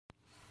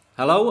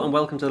Hello and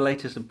welcome to the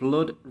latest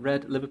Blood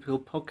Red Liverpool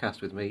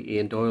podcast with me,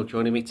 Ian Doyle.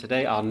 Joining me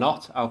today are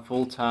not our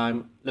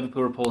full-time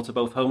Liverpool reporter,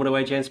 both home and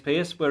away, James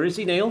Pearce. Where is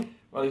he, Neil?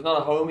 Well, he's not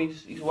at home,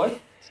 he's away.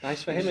 It's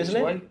nice for him, isn't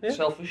it? Yeah.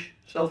 Selfish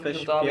on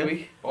Derby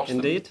week. Boston.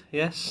 Indeed,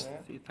 yes.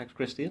 Yeah. Thanks,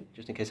 Christian,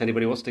 just in case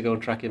anybody wants to go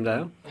and track him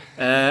down.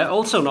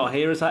 Also not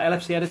here is our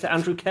LFC editor,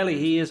 Andrew Kelly.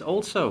 He is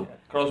also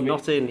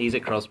not in. He's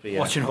at Crosby. Yeah.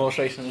 Watching horse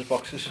racing in his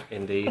boxes.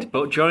 Indeed.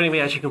 But joining me,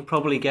 as you can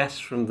probably guess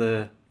from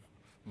the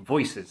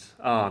voices,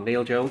 are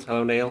Neil Jones.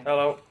 Hello, Neil.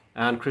 Hello.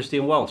 And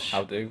Christian Walsh.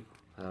 How do,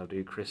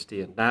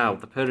 Christian? Now,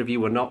 the pair of you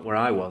were not where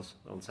I was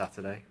on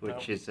Saturday,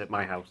 which is at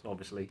my house,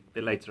 obviously, a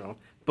bit later on.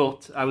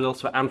 But I was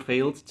also at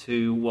Anfield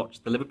to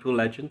watch the Liverpool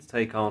legends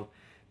take on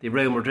the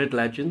Real Madrid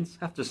legends.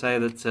 I have to say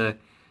that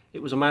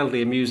it was a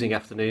mildly amusing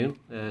afternoon,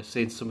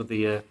 seeing some of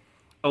the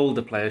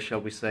older players,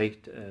 shall we say,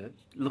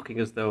 looking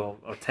as though,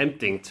 or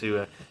attempting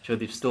to show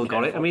they've still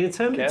got it. I mean, in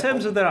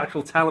terms of their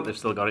actual talent, they've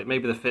still got it.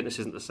 Maybe the fitness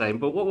isn't the same.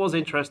 But what was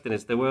interesting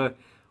is there were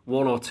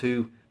one or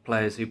two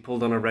players who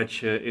pulled on a red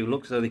shirt who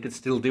looked as though they could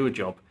still do a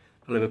job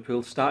for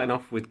Liverpool, starting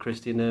off with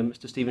Christian,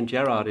 Mr. Steven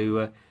Gerrard,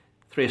 who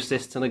 3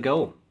 assists and a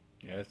goal.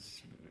 Yeah, it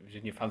was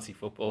in your fancy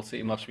football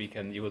team last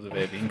weekend. You would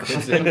have been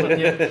quizzing, wouldn't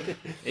you?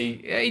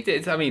 He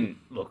did. I mean,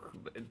 look,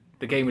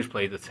 the game was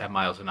played at 10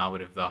 miles an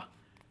hour of that.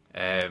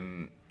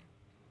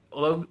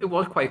 Although it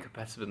was quite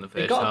competitive in the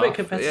first half. It got a bit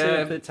competitive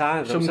at the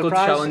time. Some good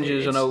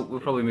challenges. I know we'll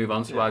probably move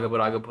on to Aga,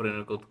 but Aga put in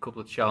a good couple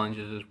of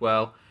challenges as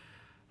well.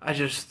 I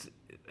just,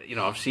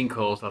 I've seen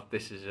calls that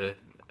this is a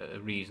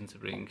reason to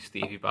bring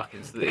Stevie back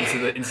into the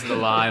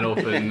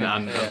lineup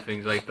and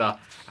things like that.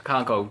 I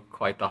can't go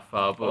quite that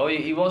far. But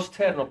he was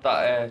tearing up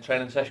that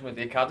training session with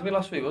the academy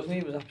last week, wasn't he?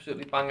 He was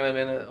absolutely banging him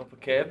in up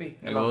at Kirby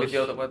in that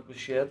video that was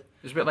shared.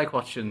 It was a bit like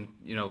watching,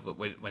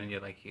 when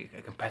you're like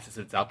a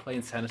competitive dad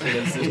playing tennis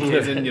against his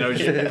kids and,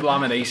 just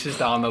slamming aces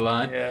down the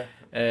line.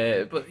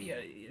 Yeah. But yeah,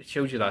 it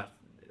shows you that.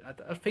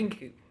 I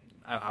think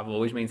I've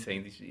always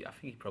maintained I think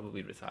he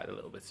probably retired a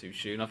little bit too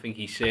soon. I think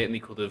he certainly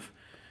could have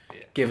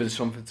given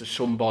something to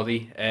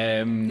somebody.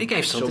 He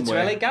gave something to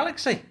LA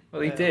Galaxy.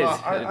 Well, he did.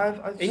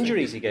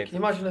 Injuries he gave. Can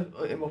you imagine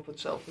him up at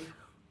Celtic?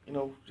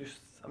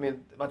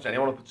 Imagine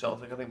anyone up at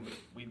Celtic. I think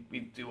we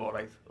do all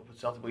right up at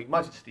Celtic. But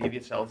imagine Stevie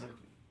at Celtic.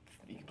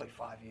 He can play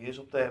 5 years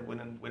up there,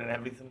 winning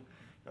everything.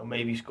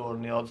 Maybe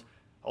scoring the odd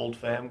old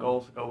firm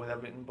goal to go with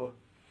everything. But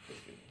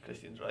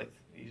Christian's right.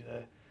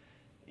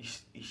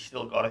 He's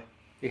still got it.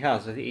 He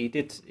has. He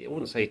did. I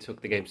wouldn't say he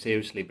took the game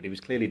seriously, but he was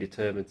clearly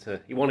determined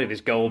to. He wanted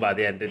his goal by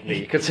the end, didn't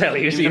he? You could tell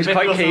he was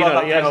quite keen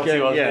on it.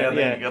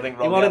 I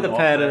think he wanted the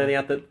pen, and then he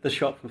had the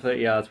shot from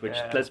 30 yards, which,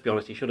 let's be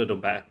honest, he should have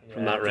done better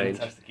from that range.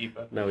 Test the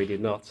keeper. No, he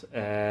did not.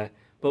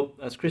 But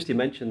as Christian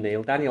mentioned,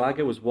 Neil, Daniel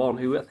Agger was one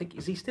who I think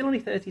is he still only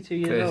 32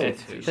 years old?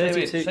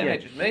 32. Same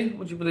age as me.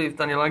 Would you believe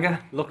Daniel Agger?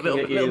 Looking a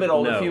little bit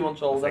older, a few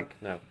months older.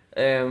 No.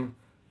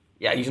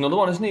 Yeah, he's another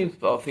one, isn't he?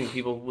 I think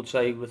people would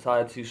say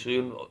retired too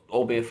soon,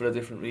 albeit for a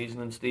different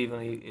reason. And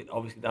Stephen,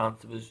 obviously down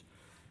to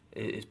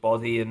his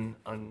body and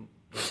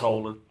the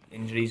toll that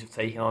injuries have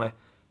taken on it.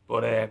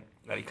 But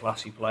very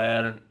classy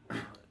player, and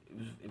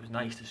it was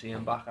nice to see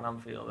him back at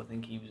Anfield. I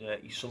think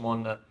he's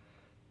someone that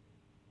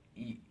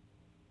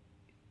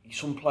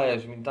some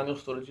players. Daniel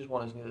Sturridge is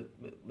one, isn't he,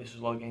 that misses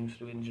a lot of games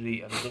through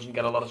injury and doesn't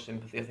get a lot of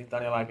sympathy. I think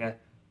Daniel Agger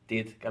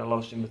did get a lot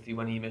of sympathy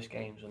when he missed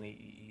games, and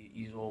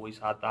he's always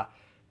had that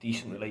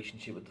decent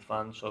relationship with the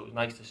fans, so it was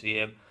nice to see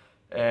him.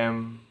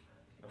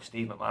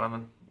 Steve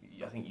McManaman,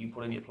 I think you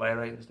put in your player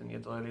ratings, didn't you,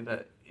 Doyle,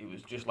 that it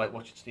was just like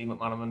watching Steve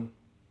McManaman,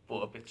 but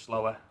a bit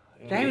slower.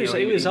 Yeah,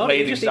 he was on.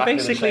 He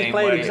basically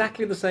played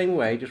exactly the same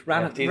way, just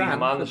ran. Didi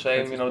Hamann the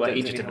same,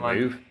 he just didn't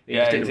move. He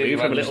just didn't move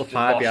from a little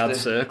 5-yard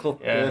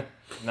circle. Yeah.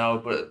 No,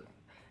 but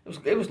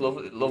it was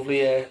lovely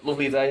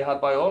day you had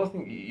by all. I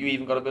think you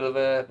even got a bit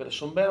of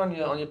sunburn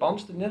on your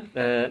bombs, didn't you?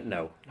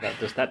 No,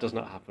 that does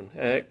not happen.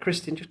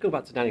 Christian, just go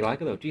back to Daniel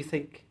Agger though. Do you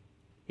think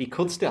he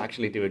could still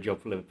actually do a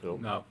job for Liverpool?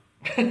 No.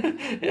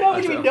 No,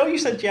 you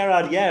said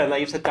Gerrard, and now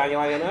you said Daniel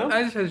Agger, no?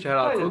 I just said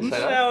Gerrard couldn't.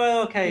 Oh,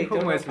 well, okay.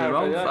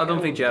 I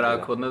don't think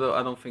Gerrard couldn't.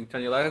 I don't think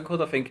Daniel Agger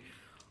could. I think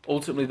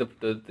ultimately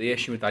the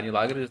issue with Daniel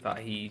Agger is that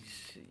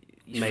he's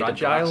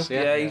fragile.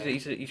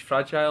 He's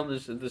fragile.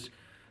 There's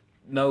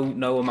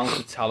no amount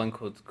of talent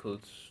could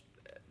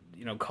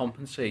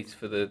compensate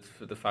for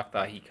the fact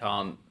that he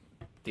can't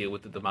deal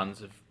with the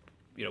demands of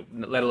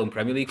let alone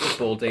Premier League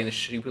football,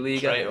 Danish Super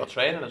League or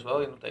training as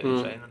well.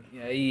 Daily training.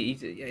 Yeah,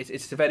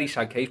 it's a very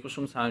sad case, but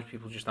sometimes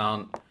people just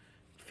aren't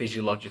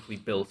physiologically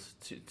built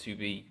to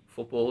be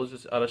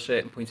footballers at a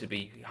certain point, to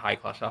be high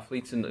class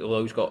athletes. And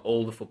although he's got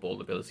all the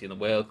football ability in the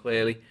world,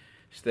 clearly,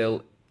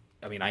 still.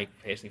 I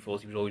personally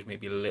thought he was always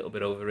maybe a little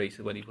bit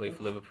overrated when he played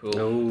for Liverpool.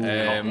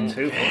 Not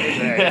too but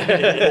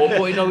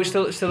he's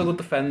still a good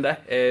defender.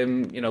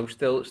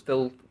 Still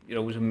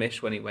was a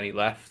miss when he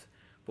left.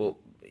 But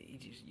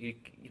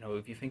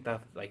if you think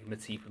that like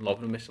Matip and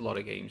Lovren missed a lot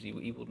of games, he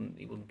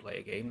wouldn't play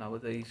a game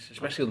nowadays,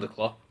 especially under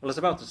Klopp. Well, I was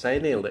about to say,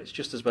 Neil, that it's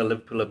just as well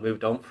Liverpool have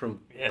moved on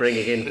from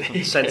bringing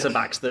in centre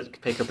backs that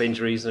pick up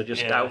injuries and are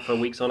just out for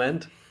weeks on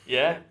end.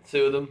 Yeah,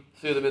 two of them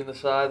in the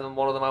side and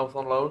one of them out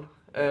on loan.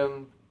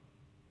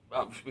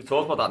 We've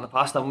talked about that in the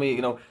past, haven't we?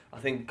 You know, I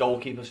think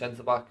goalkeeper,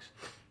 centre backs,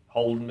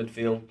 holding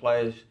midfield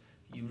players,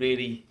 you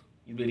really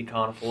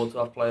can't afford to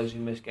have players who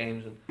miss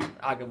games. And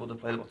Aga would have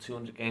played about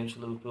 200 games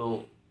for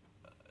Liverpool.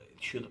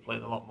 Should have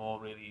played a lot more,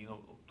 really. You know,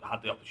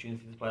 had the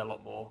opportunity to play a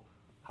lot more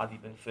had he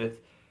been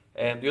fit.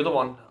 The other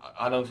one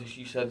I noticed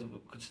you said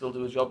could still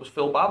do his job was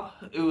Phil Babb,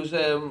 who was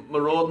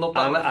marauding up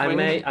that left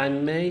wing. I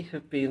may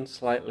have been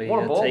slightly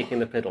taking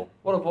the piddle.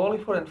 What a ball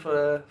he put in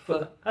for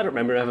I don't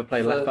remember ever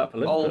playing left back for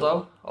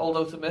Liverpool.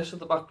 Aldo to miss at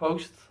the back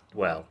post.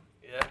 Well,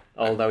 yeah.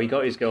 Although he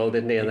got his goal,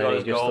 didn't he? And then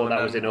he just thought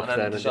that was enough.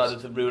 And then decided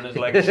to ruin his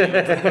legacy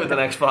with the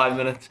next 5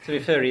 minutes. To be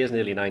fair, he is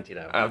nearly 90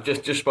 now. I've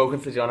just spoken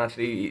to John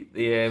actually.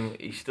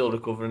 He's still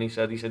recovering. He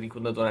said he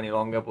couldn't have done any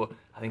longer. But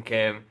I think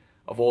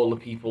of all the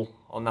people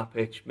on that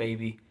pitch,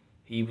 maybe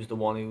he was the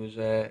one who was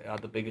had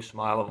the biggest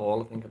smile of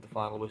all. I think at the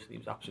final whistle, he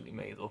was absolutely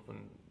made up,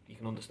 and you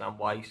can understand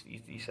why.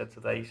 He said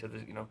today,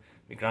 you know,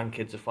 my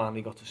grandkids have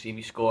finally got to see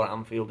me score at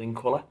Anfield in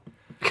colour,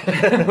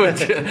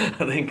 which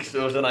I think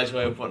was a nice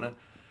way of putting it.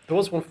 There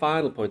was one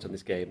final point on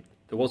this game.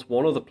 There was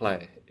one other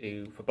player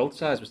who, for both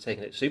sides, was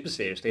taking it super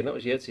seriously, and that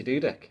was Jerzy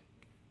Dudek.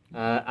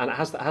 And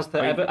has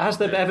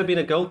there ever been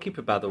a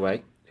goalkeeper, by the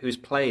way, who's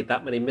played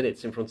that many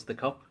minutes in front of the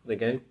Kop in the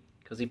game?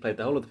 Because he played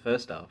the whole of the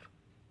first half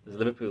as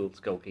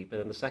Liverpool's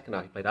goalkeeper, and the second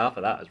half he played half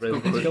of that as Real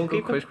Madrid's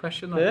goalkeeper. Good quiz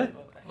question, though. Yeah.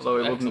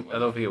 Although I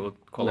don't think it would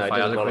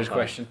qualify as a quiz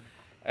question.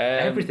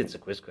 Everything's a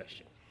quiz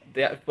question.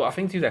 But I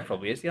think Dudek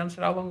probably is the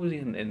answer. How long was he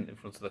in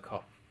front of the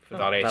Kop for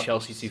that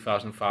Chelsea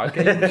 2005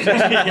 game?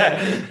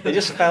 It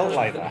just felt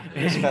like that.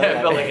 It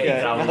felt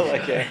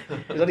like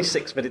it was only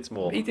 6 minutes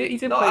more. He did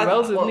play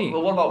well, didn't he?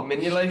 Well, what about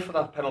Mignolet for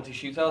that penalty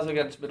shootout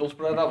against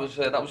Middlesbrough?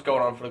 That was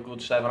going on for a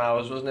good 7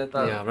 hours, wasn't it?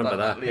 I remember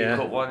that. League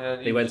Cup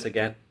one, He went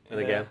again and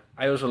again.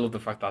 I also love the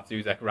fact that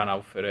Dudek ran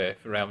out for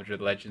Real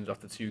Madrid Legends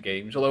after 2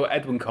 games. Although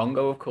Edwin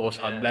Congo, of course,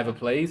 had never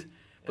played,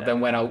 but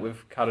then went out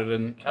with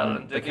Carradine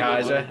and the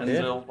Kaiser.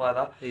 And like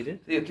that. He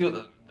did. The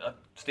other,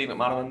 Steve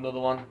McManaman, another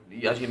one,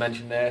 as you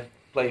mentioned there,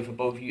 played for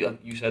both.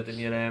 You said in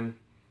your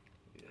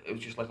it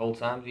was just like old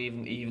times. He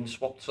even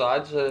swapped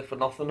sides for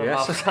nothing.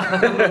 Yes.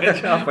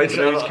 Halfway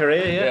through his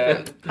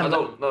career, I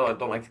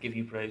don't like to give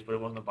you praise, but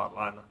it wasn't a bad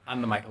line.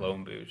 And the Michael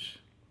Owen booze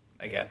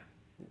again.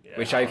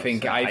 Which I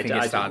think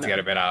it's starting to get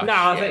a bit harsh.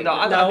 I think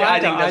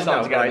that's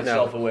starting to get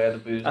self-aware. The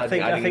booze. I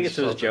think it's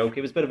a joke.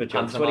 It was a bit of a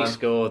joke. So when he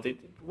scored,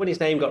 when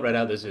his name got read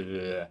out, there's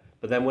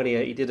but then when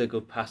he did a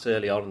good pass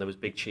early on, and there was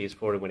big cheers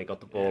for him when he got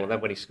the ball, and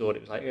then when he scored,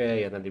 it was like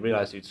and then they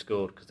realised who'd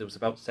scored because there was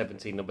about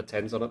 17 number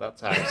 10s on at that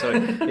time. So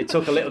it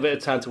took a little bit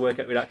of time to work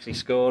out who'd actually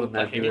scored, and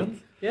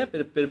then a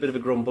bit of a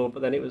grumble,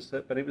 but then it was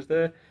there.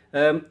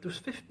 There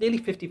was nearly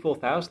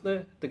 54,000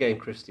 there the game,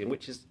 Christian,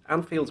 which is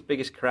Anfield's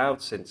biggest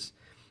crowd since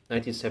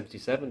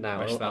 1977 now.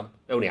 West Ham.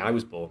 Only I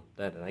was born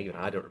then, and even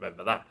I don't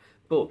remember that.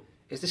 But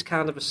is this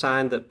kind of a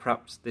sign that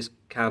perhaps this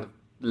kind of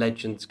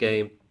Legends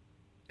game,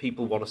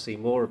 people want to see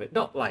more of it?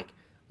 Not like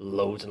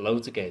loads and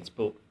loads of games,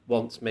 but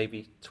once,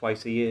 maybe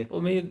twice a year. Well,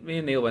 me and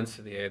Neil went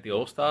to the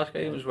All-Stars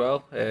game as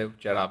well,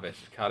 Gerrard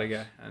versus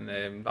Carragher, and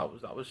that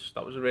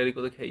was a really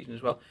good occasion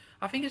as well.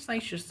 I think it's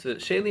nice just to,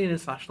 certainly in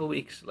international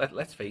weeks,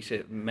 let's face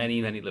it,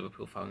 many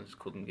Liverpool fans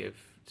couldn't give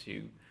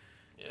two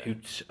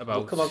hoots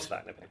about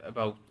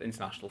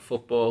international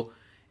football.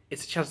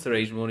 It's a chance to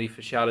raise money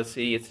for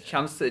charity. It's a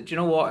chance to, do you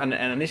know what?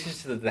 And this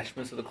is to the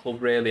detriment of the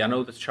club, really. I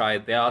know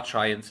they are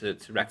trying to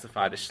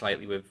rectify this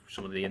slightly with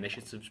some of the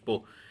initiatives,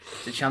 but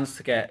it's a chance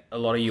to get a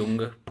lot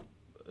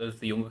of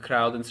the younger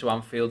crowd into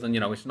Anfield. And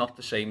it's not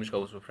the same as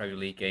going to a Premier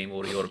League game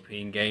or a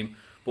European game,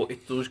 but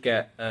it does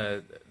get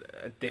a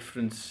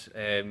different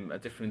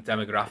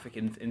demographic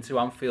into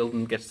Anfield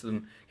and gives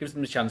them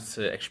a chance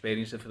to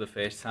experience it for the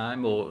first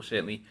time, or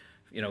certainly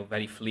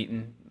very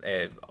fleeting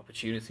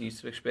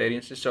opportunities to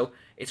experience it. So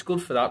it's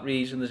good for that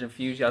reason. There's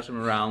enthusiasm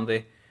around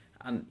it,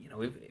 and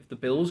if the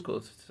bill's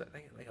good, it's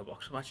like a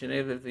boxing match.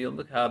 If the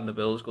undercard and the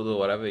bill's good or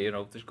whatever,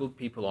 there's good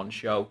people on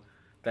show.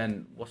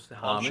 Then what's the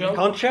harm?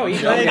 On show,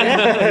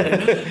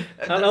 yeah.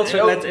 And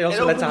also led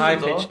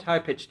to high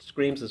pitched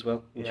screams as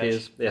well. And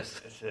cheers.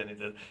 Yes, it certainly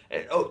did.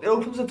 It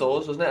opens the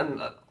doors, doesn't it?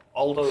 And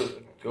Aldo,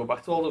 go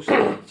back to Aldo,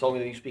 told me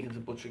that he was speaking to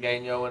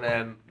Butragueño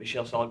and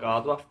Michel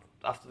Salgado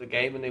after the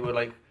game, and they were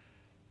like,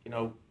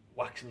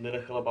 waxing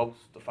lyrical about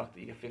the fact that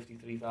you get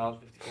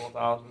 53,000,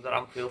 54,000 at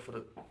Anfield for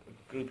a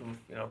group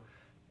of,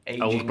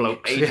 aging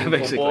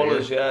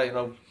footballers,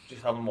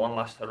 just having one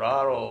last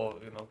hurrah or,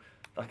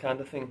 that kind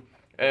of thing.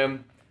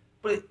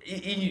 But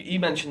he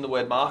mentioned the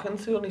word marketing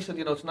too, and he said,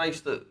 it's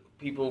nice that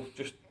people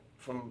just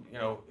from,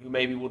 who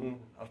maybe wouldn't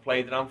have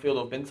played at Anfield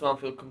or been to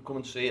Anfield can come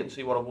and see it and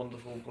see what a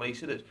wonderful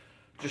place it is.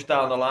 Just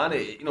down the line,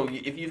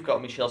 if you've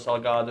got Michel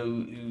Salgado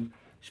who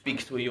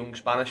speaks to a young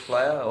Spanish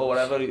player or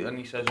whatever, and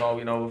he says,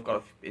 we've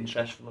got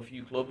interest from a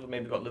few clubs,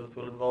 maybe got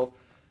Liverpool involved,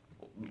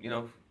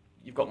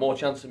 you've got more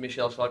chance of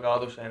Michel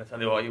Salgado saying, I tell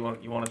you what,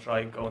 you want to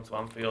try and go into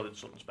Anfield, it's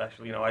something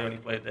special, I only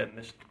played there in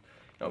this,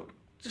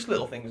 just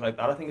little things like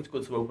that. I think it's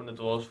good to open the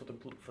doors for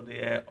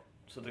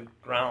the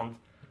ground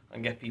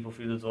and get people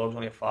through the door. It was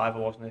only a fiver,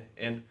 wasn't it,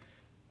 in?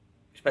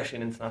 especially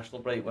an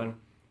international break when,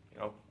 you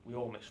know, we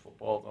all miss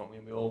football, don't we?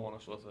 And we all want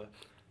to sort of,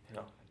 you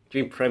know. Do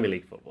you mean Premier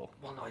League football?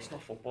 Well, no, it's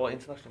not football.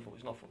 International football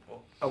is not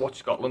football. I watched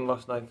Scotland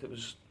last night.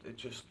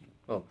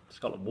 Well,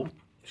 Scotland won.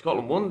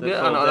 Scotland won.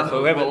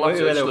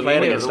 Whoever they were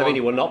playing against,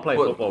 Slovenia will not play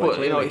football. But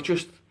you know, it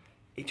just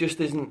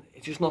isn't.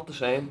 It's just not the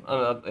same.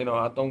 And you know,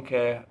 I don't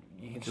care.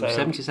 You can say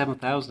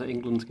 77,000 at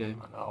England's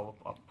game. I know,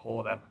 I'll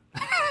pour them.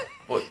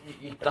 But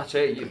that's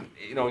it.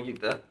 You know,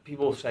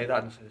 people say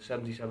that and say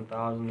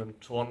 77,000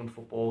 and tournament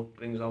football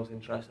brings out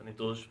interest, and it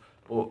does.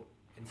 But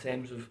in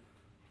terms of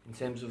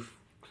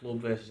club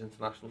versus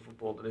international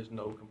football, there is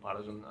no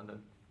comparison,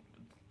 and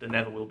there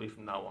never will be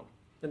from now on.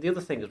 And the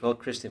other thing as well,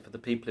 Christian, for the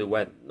people who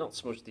went, not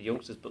so much the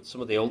youngsters, but some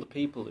of the older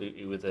people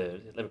who were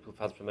the Liverpool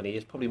fans for many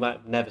years, probably might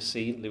have never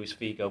seen Luis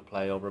Figo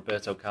play or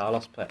Roberto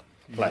Carlos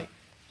play.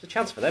 It's a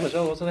chance for them as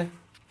well, wasn't it?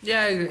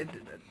 Yeah,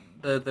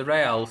 the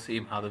Real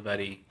team had a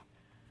very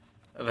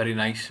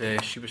nice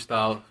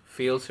superstar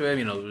feel to him.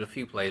 You know, there was a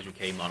few players who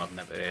came on I've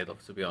never heard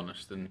of, to be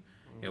honest, and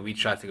you know, we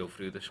tried to go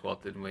through the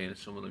squad, didn't we? And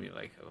some of them you're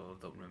like, oh,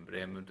 I don't remember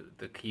him. And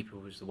the keeper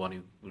was the one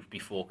who was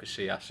before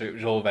Casillas, so it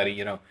was all very,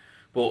 you know.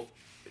 But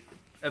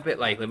a bit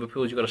like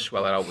Liverpool, you've got to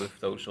swell it out with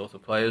those sort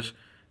of players.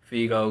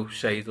 Figo,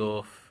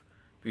 Seedorf,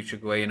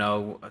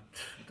 Butragueno.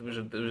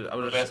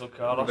 Roberto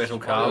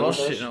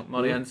Carlos. You know,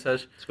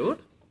 Morientes. It's good.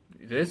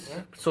 He did.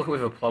 Yeah. Took it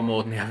with a plum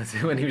more than he ever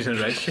did when he was in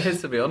red shirt,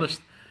 to be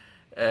honest.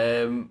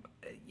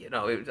 You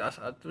know,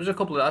 there was a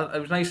couple of. It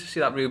was nice to see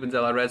that Ruben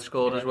de la Red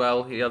scored as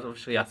well. He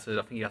obviously had to.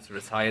 I think he had to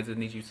retire,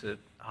 didn't he, due to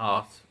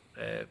heart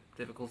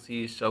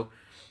difficulties. So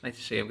nice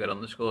to see him get on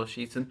the score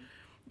sheet. And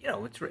you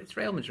know, it's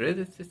Real Madrid.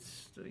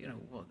 It's you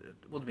know,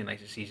 it would have been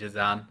nice to see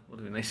Zidane. Would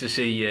have been nice to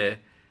see you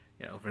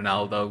know,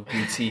 Ronaldo,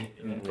 Guti,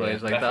 and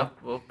players like that.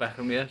 Well,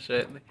 Beckham, yeah,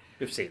 certainly.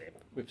 We've seen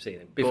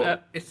him.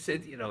 But it's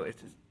you know,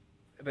 it's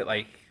a bit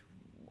like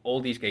all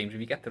these games. If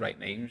you get the right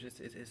names,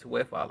 it's a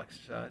worthwhile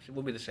exercise. It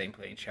will be the same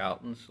playing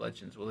Charlton's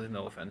legends. Well, there's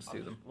no offence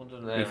to them.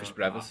 Rufus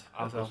Brevis.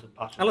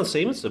 Alan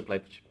Stevenson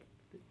played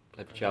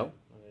for Charlton.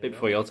 A bit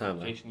before your time,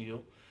 though. Jason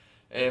Yule.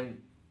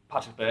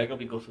 Patrick Berger will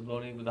be gutted,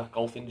 won't he, with that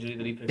golf injury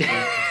that he picked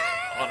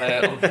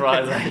up on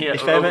Friday. Yeah,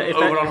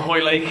 over on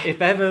Hoylake.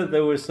 If ever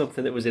there was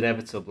something that was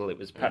inevitable, it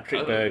was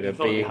Patrick Berger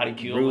being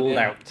ruled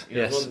out.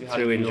 Yes,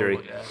 through injury.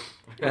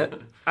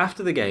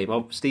 After the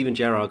game, Steven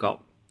Gerrard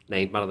got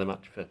named man of the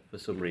match for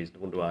some reason. I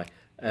wonder why.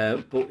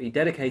 But he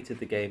dedicated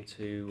the game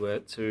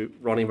to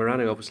Ronnie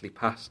Moran, who obviously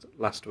passed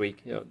last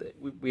week. You know,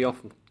 we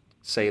often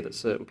say that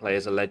certain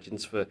players are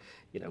legends for,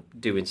 you know,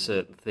 doing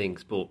certain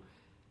things, but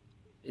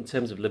in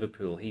terms of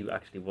Liverpool, he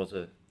actually was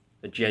a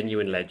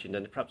genuine legend,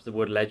 and perhaps the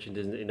word legend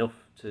isn't enough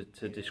to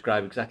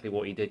describe exactly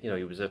what he did. You know,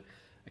 he was a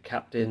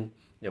captain,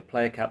 you know,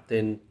 player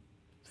captain,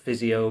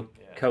 physio,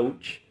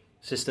 coach,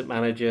 assistant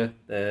manager,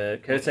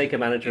 caretaker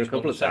manager a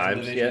couple of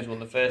times. Division, won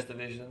the first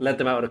division. Led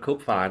them out in a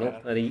cup final,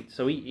 and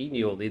he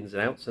knew all the ins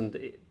and outs,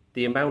 and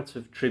the amount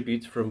of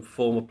tributes from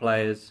former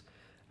players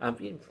and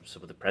from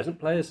some of the present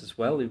players as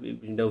well. We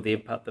know the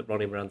impact that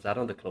Ronnie Moran's had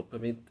on the club. I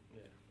mean,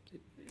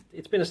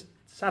 it's been a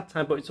sad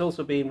time, but it's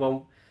also been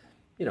one,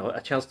 you know,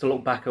 a chance to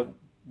look back at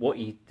what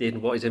he did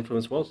and what his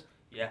influence was.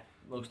 Yeah,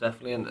 most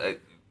definitely, and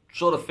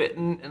sort of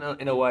fitting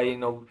in a way. You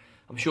know,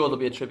 I'm sure there'll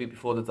be a tribute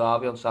before the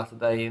derby on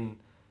Saturday, and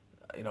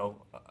you know,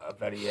 a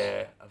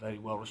very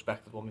well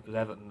respected one, because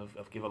Everton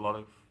have given a lot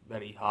of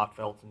very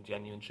heartfelt and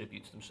genuine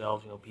tributes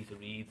themselves. You know, Peter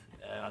Reid,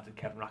 I did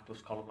Kevin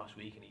Ratcliffe's column last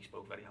week, and he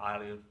spoke very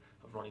highly of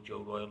Ronnie Joe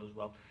Royal as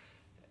well.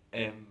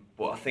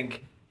 But I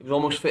think it was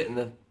almost fitting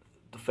the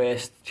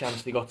first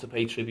chance they got to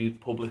pay tribute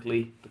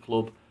publicly, the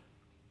club.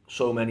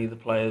 So many of the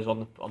players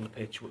on the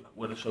pitch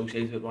were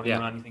associated with Ronnie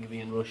Moran. You think of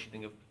Ian Rush, you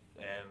think of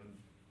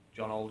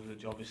John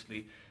Aldridge,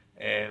 obviously,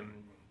 you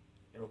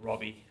know,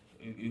 Robbie,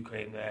 who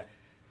came there.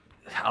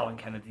 Alan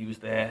Kennedy was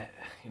there,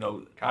 you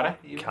know. Carra,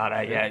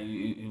 yeah.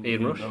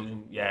 Ian Rush.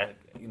 Yeah,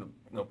 you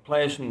know,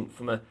 players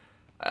from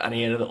an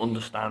era that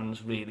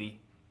understands really,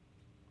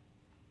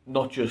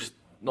 not just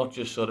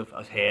sort of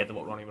has heard of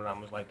what Ronnie Moran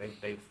was like.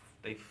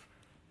 They've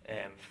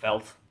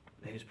felt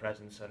his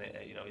presence and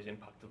you know, his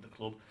impact of the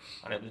club,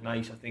 and it was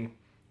nice. I think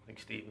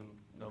Stephen,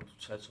 you know,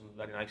 said some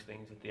very nice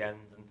things at the end,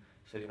 and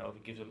said, you know, if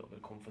it gives a little bit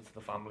of comfort to the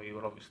family who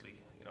are obviously,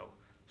 you know,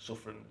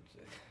 suffering.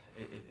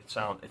 It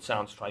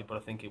sounds trite, but I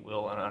think it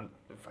will, and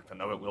in fact I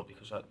know it will,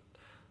 because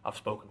I've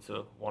spoken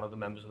to one of the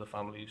members of the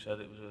family who said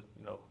it was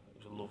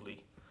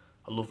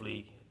a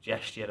lovely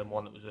gesture, and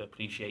one that was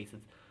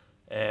appreciated.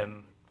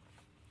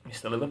 He's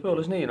still Liverpool,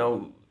 isn't he? You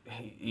know,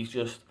 he's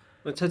just.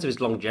 Well, in terms of his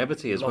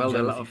longevity as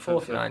well,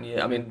 49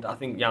 years. I mean, I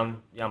think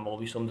Jan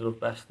Mulvey summed it up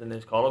best in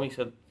his column. He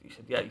said,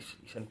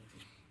 he's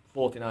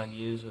 49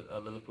 years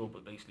at Liverpool,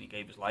 but basically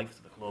gave his life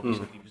to the club. He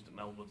said he was at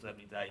Melwood's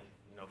every day,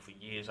 you know, for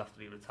years after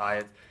he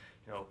retired.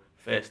 You know,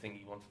 first thing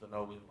he wanted to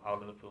know was how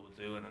Liverpool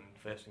were doing, and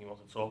first thing he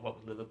wanted to talk about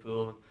was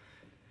Liverpool. And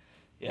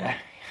yeah,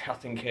 I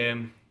think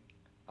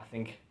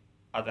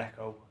I'd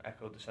echo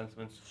the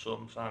sentiments of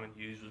some. Simon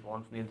Hughes was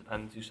one from the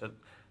Independent who said,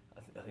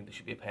 I think there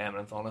should be a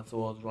permanent honour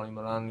towards Ronnie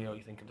Moran. You know,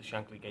 you think of the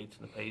Shankly Gates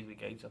and the Paisley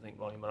Gates. I think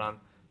Ronnie Moran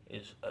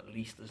is at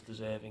least as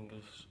deserving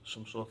of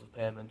some sort of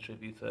permanent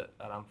tribute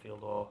at Anfield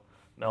or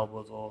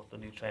Melwood or the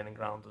new training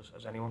ground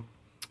as anyone.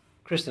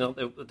 Christian,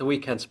 the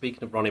weekend,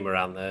 speaking of Ronnie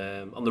Moran,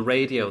 on the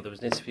radio there was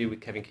an interview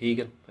with Kevin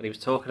Keegan, and he was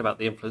talking about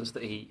the influence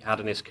that he had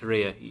in his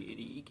career.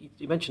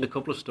 He mentioned a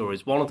couple of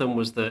stories. One of them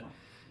was that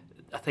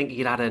I think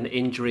he'd had an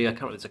injury, I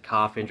can't remember if it's a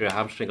calf injury, a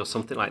hamstring or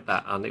something like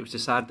that, and it was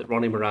decided that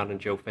Ronnie Moran and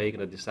Joe Fagan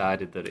had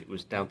decided that it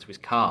was down to his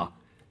car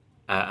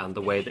and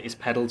the way that his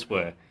pedals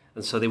were.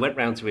 And so they went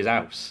round to his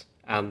house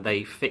and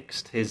they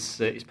fixed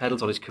his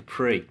pedals on his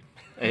Capri.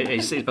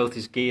 Both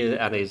his gear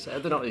and his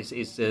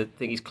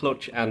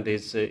clutch and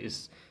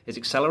his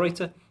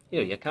accelerator.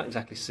 You can't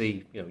exactly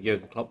see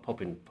Jurgen Klopp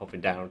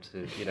popping down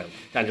to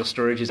Daniel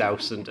Sturridge's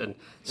house and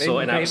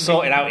sorting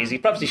out his.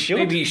 Perhaps he should.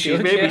 Maybe he should.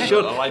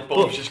 The light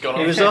bulb's just gone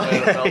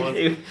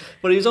on.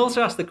 But he was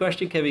also asked the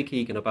question, Kevin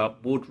Keegan,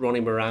 about would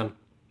Ronnie Moran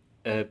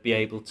be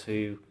able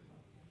to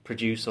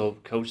produce or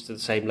coach to the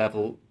same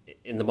level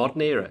in the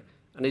modern era,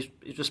 and his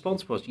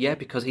response was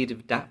because he'd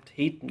adapt,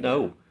 he'd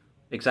know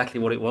exactly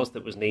what it was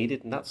that was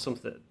needed, and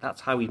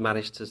that's how he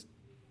managed to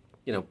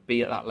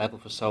be at that level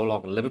for so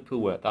long, and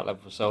Liverpool were at that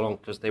level for so long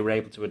because they were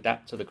able to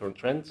adapt to the current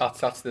trends.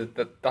 That's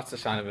the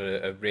sign of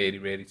a really,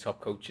 really top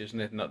coach, isn't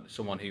it? Not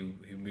someone who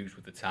moves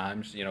with the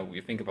times.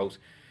 You think about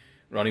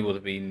Ronnie would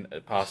have been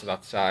a part of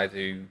that side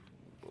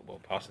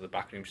part of the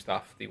backroom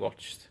staff. They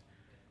watched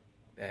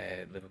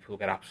Liverpool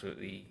get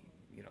absolutely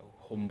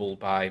humbled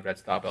by Red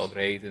Star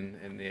Belgrade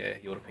in the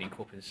European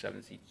Cup in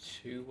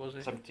 72, was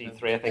it?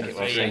 73, I think it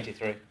was.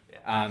 73.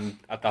 And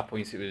at that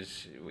point it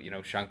was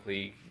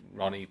Shankly,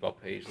 Ronnie,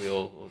 Bob Paisley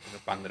all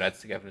banged their heads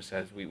together and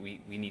said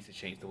we need to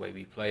change the way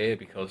we play here,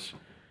 because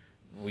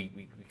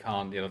we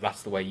can't,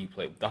 that's the way you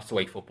play, that's the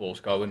way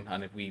football's going,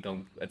 and if we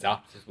don't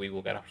adapt, we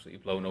will get absolutely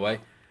blown away.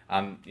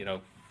 And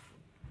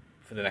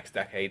for the next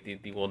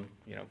decade they won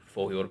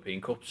 4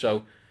 European Cups.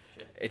 So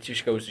it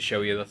just goes to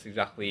show you that's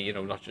exactly,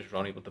 not just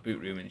Ronnie, but the boot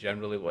room in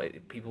general.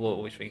 People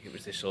always think it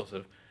was this sort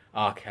of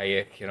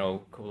archaic,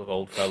 couple of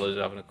old fellas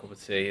having a cup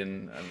of tea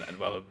and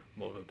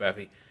more of a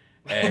bevy.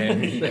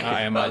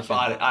 I imagine.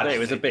 It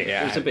was a beer.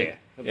 Yeah, it was a beer.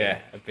 Yeah,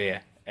 a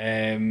beer.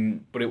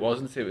 But it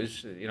wasn't. It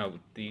was,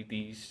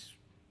 these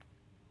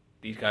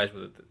guys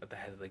were at the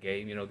head of the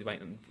game. They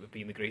might have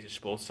been the greatest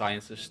sports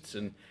scientists,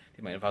 and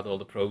they might have had all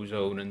the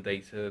prozone and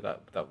data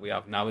that we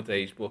have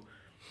nowadays, but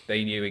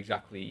they knew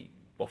exactly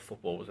what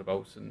football was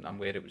about and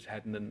where it was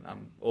heading,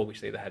 and always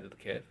stay the head of the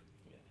curve.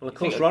 Well, of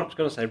course, I was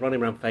going to say, Ronnie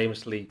Moran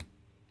famously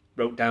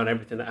wrote down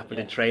everything that happened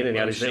in training. He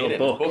had his little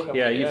book.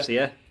 You've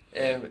seen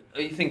it.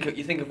 You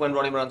think of when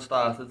Ronnie Moran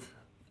started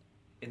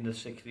in the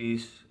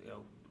 60s,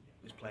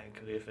 his playing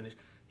career finished.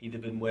 He'd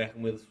have been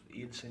working with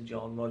Ian St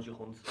John, Roger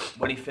Hunt.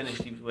 When he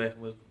finished, he was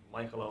working with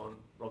Michael Owen,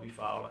 Robbie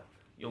Fowler,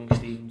 young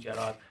Steven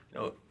Gerrard.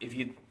 If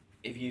you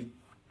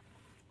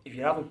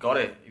haven't got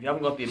it, if you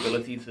haven't got the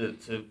ability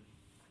to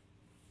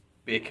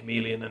be a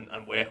chameleon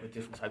and work with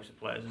different types of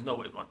players, there's no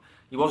way around.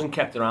 He wasn't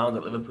kept around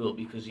at Liverpool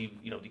because they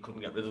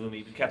couldn't get rid of him.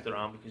 He was kept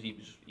around because he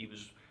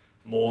was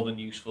more than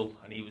useful,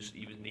 and he was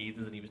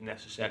needed and he was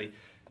necessary.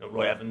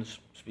 Roy Evans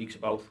speaks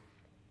about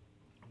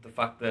the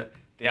fact that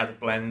they had a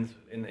blend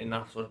in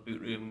that sort of boot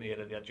room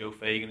era. They had Joe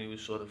Fagan, who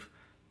was sort of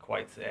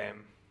quite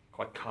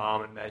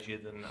calm and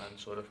measured and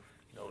sort of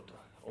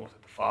almost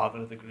like the father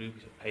of the group.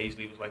 He said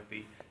Paisley was like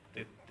the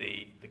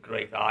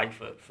great eye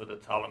for the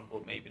talent,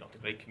 but maybe not the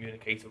great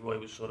communicator. Roy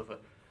was sort of a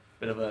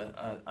bit of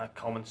a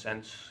common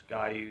sense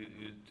guy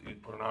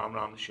who'd put an arm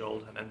around the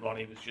shoulder, and then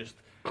Ronnie was just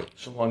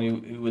someone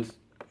who would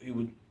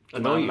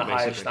demand the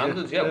highest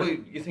standards. Yeah, well,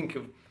 you think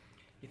of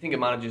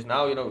managers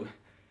now.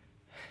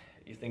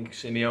 You think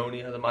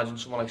Simeone. I'd imagine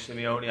someone like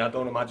Simeone. I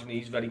don't imagine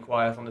he's very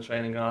quiet on the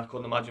training ground. I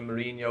couldn't imagine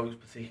Mourinho was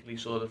particularly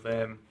sort of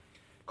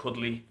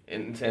cuddly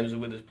in terms of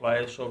with his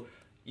players. So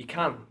you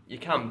can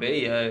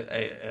be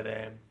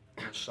a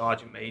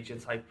sergeant major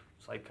type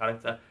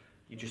character.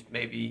 You just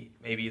maybe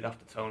you'd have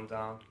to tone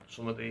down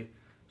some of the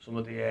sort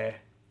of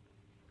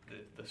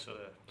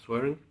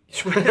Swearing.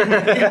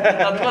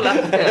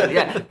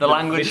 The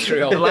language.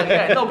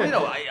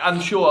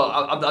 I'm sure.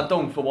 I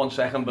don't for one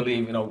second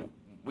believe.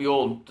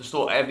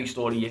 Every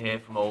story you hear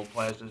from old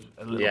players is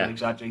a little bit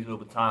exaggerated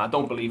over time. I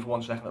don't believe for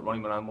one second that Ronnie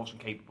Moran wasn't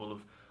capable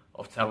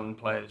of telling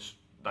players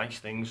nice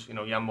things. Jan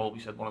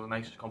Molby said one of the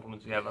nicest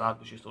compliments he ever had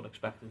was just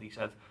unexpected. He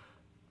said,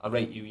 "I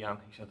rate you, Jan."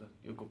 He said,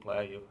 "You're a good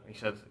player, you." He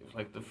said it was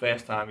like the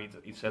first time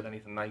he'd said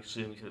anything nice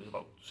to him. He said it was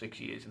about 6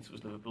 years into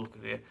his Liverpool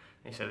career.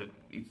 And he said,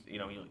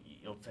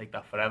 you'll take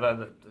that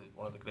forever.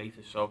 One of the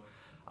greatest. So,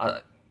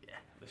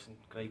 listen,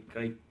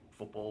 great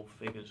football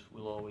figures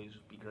will always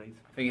be great.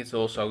 I think it's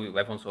also,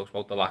 everyone talks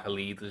about the lack of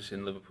leaders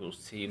in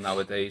Liverpool's team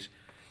nowadays.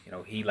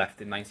 He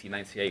left in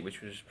 1998,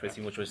 which was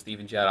pretty much when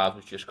Steven Gerrard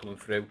was just coming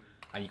through,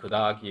 and you could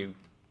argue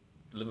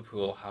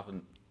Liverpool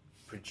haven't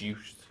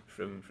produced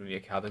from the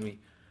academy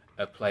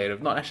a player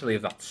of not necessarily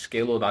of that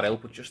skill or that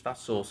ilk, but just that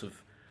sort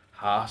of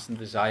heart and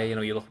desire.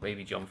 You look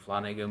maybe John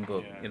Flanagan,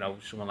 but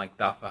someone like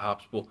that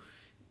perhaps. But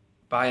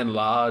by and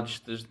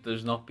large,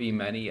 there's not been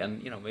many,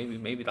 and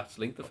maybe that's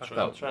linked to the fact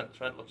that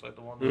Trent looks like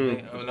the one.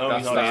 Mm. No,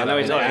 he's That's not. I know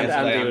He's not.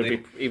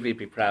 Andy would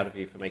be proud of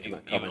you for making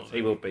that comment.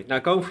 He will be. Now,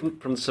 going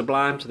from the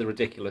sublime to the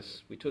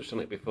ridiculous, we touched on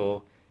it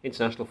before.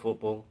 International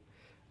football.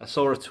 I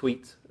saw a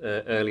tweet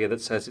earlier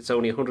that says it's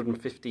only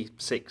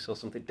 156 or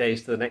something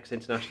days to the next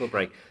international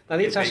break. Now,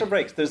 the international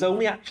breaks, there's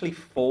only actually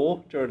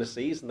 4 during the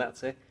season.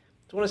 That's it.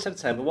 There's one in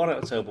September, one in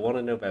October, one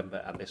in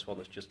November, and this one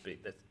that's just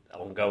that's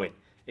ongoing.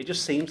 It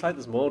just seems like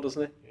there's more,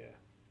 doesn't it?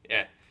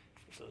 Yeah.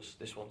 It does.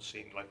 This one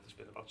seemed like there's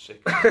been about 6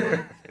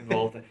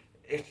 involved.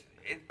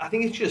 I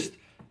think it's just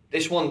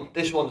this one's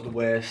the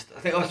worst. I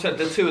think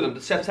the two of them,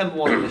 the September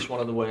one and this one,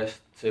 are the worst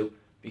too,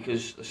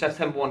 because the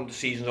September one, the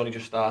season's only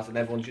just started and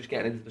everyone's just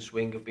getting into the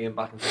swing of being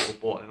back into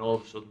football, and all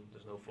of a sudden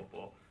there's no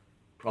football,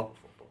 proper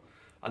football.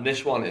 And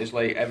this one is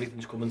like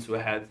everything's coming to a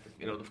head.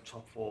 The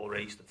top 4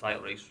 race, the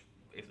title race,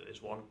 if there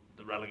is one,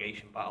 the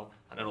relegation battle,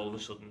 and then all of a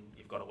sudden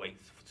you've got to wait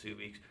for 2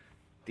 weeks.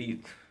 It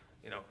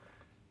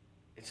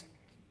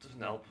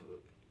doesn't help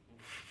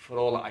for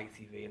all that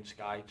ITV and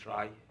Sky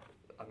try,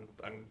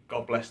 and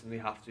God bless them, they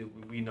have to.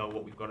 We know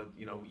what we've got to.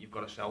 You've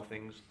got to sell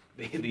things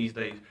these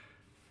days.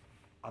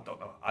 I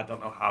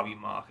don't know how you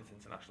market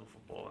international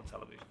football on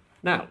television.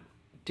 Now,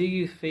 do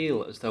you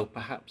feel as though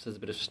perhaps there's a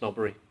bit of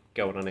snobbery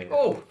going on here?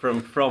 Oh,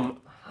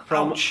 from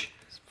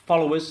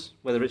followers,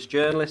 whether it's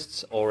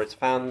journalists or it's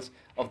fans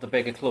of the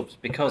bigger clubs?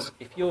 Because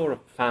if you're a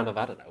fan of,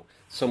 I don't know,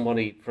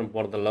 somebody from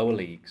one of the lower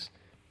leagues,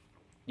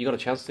 you got a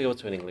chance to go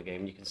to an England game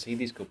and you can see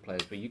these good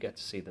players, but you get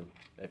to see them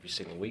every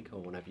single week or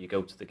whenever you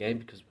go to the game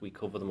because we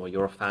cover them, or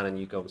you're a fan and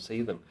you go and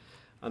see them.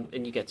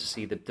 And you get to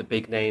see the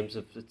big names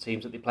of the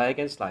teams that they play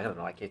against. Like, I don't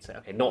know, like it's,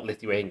 okay, not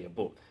Lithuania,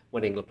 but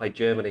when England play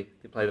Germany,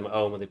 they play them at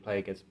home, and they play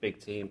against big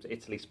teams,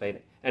 Italy, Spain,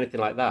 anything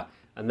like that.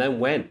 And then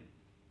when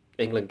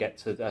England get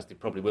to, as they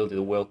probably will do,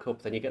 the World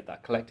Cup, then you get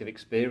that collective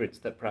experience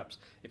that perhaps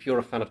if you're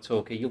a fan of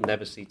Torquay, you'll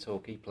never see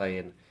Torquay play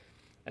in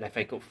an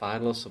FA Cup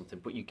final or something,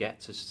 but you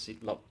get to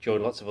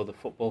join lots of other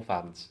football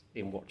fans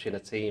in watching a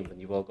team, and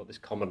you've all got this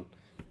common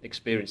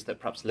experience that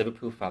perhaps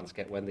Liverpool fans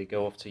get when they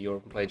go off to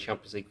Europe and play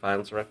Champions League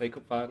finals or FA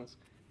Cup finals.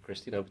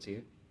 Christian, over to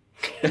you.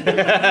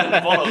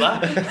 Follow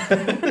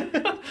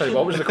that. Sorry,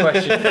 what was the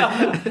question?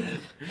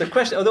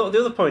 The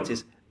other point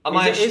is, am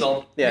I a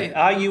snob? Yeah.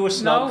 Are you a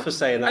snob for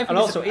saying that? And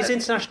also, is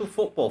international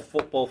football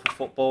for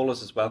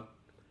footballers as well?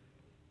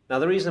 Now,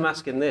 the reason I'm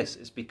asking this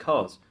is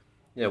because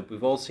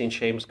we've all seen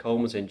Seamus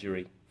Coleman's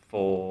injury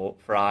for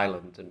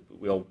Ireland, and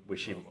we all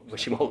wish him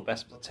all the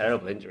best. It's a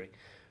terrible injury.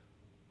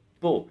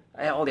 But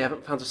all the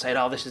Everton fans are saying,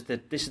 "Oh, this is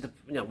the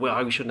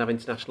why we shouldn't have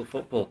international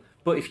football."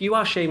 But if you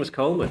are Seamus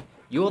Coleman,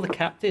 you're the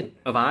captain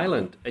of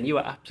Ireland, and you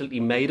are absolutely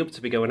made up to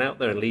be going out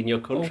there and leading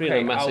your country in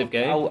a massive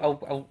game.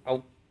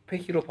 I'll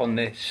pick you up on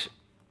this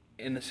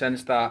in the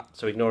sense that...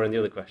 So ignoring the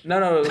other question.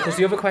 No, because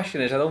the other question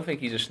is, I don't think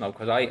he's a snob,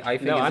 because I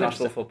think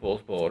international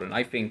football's boring.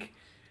 I think...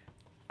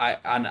 if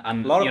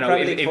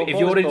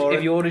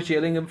you're a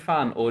Gillingham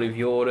fan, or if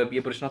you're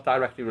but it's not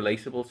directly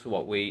relatable to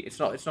what we... It's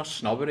not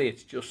snobbery,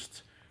 it's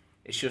just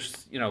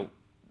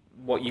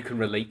what you can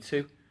relate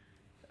to.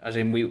 As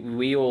in,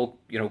 we all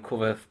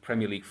cover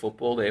Premier League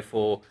football.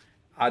 Therefore,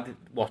 I'd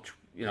watch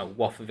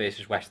Watford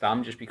versus West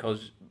Ham just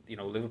because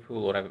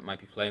Liverpool or Everton might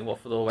be playing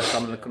Watford or West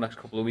Ham in the next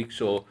couple of weeks.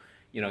 Or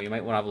you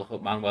might want to have a look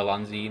at Manuel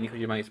Lanzini because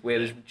you might.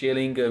 Whereas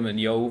Gillingham and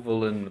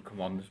Yeovil and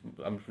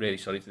I'm really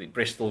sorry to the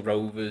Bristol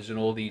Rovers and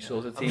all these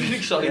sorts of teams. I'm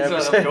really sorry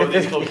to go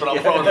this club, but I'm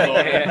throwing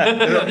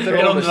it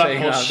they're all the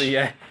same, aren't they?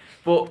 Yeah.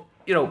 But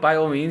by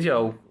all means,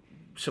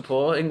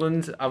 support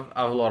England. Have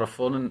a lot of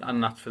fun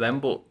and that's for them.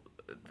 But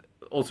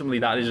ultimately,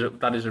 that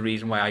is a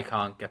reason why I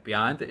can't get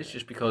behind it. It's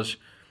just because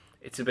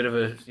it's a bit of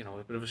a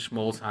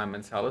small time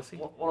mentality.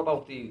 What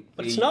about the?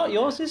 But it's not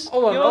yours. Is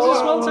yours a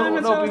small time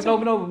mentality?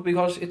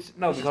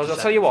 No, because I'll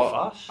tell you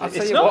what.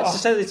 It's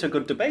necessarily a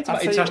good debate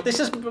about international. This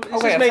has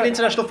made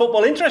international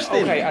football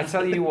interesting. Okay, I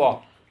tell you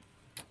what.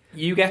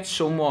 You get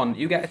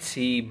a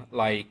team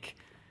like.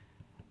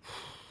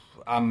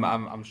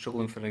 I'm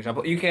struggling for an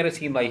example. You get a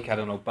team like, I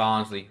don't know,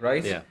 Barnsley,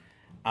 right? Yeah.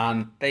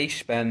 And they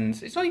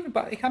spend... It's not even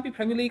bad. It can't be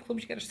Premier League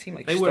clubs. You get a team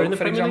like they Stoke, were in the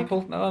for Premier example.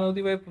 League? No,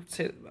 they were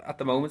at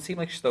the moment. A team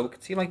like Stoke, a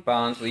team like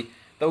Barnsley,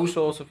 those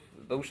sorts of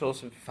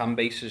fan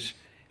bases.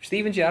 If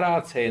Steven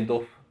Gerrard turned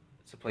up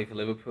to play for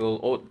Liverpool,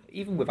 or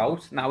even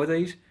without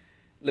nowadays,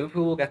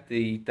 Liverpool will get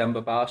the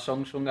Demba Ba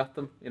song sung at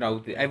them.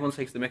 Everyone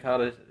takes the mick out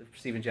of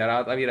Steven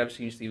Gerrard. Have you ever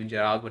seen Steven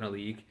Gerrard win a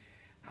league?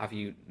 Have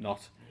you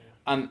not?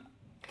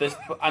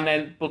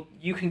 But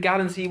you can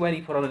guarantee when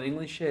he put on an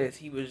England shirt,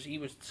 he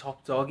was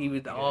top dog. He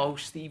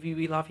was Stevie,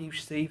 we love you,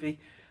 Stevie,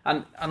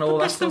 and all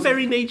that. That's the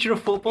very nature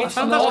of football. That's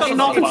got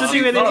nothing to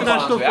do with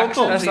international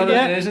football. That's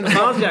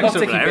not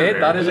taking bait,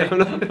 that is it?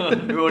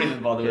 We won't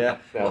even bother with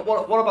that.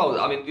 What about?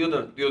 I mean,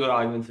 the other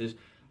argument is,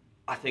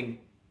 I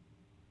think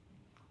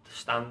the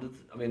standard.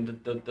 I mean,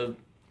 the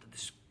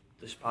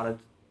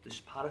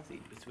disparity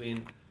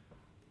between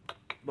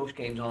most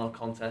games aren't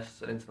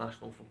contests at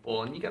international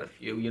football, and you get a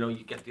few.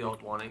 You get the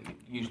odd one.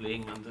 Usually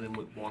England are in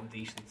with one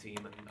decent team,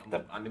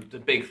 and the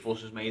big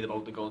fuss is made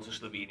about they're going to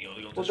Slovenia or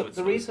they're going to Switzerland.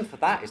 The reason for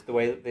that is the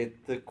way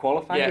that the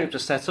qualifying groups are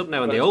set up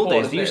now. In Well, the it's old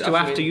poor, days, isn't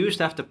it? you used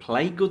to have to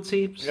play good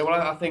teams. Yeah, well,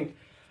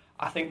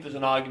 I think there's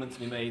an argument to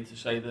be made to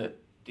say that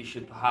they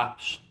should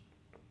perhaps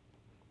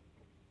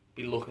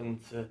be looking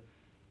to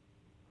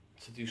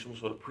do some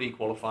sort of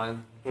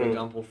pre-qualifying, for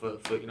example, for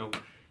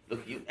look,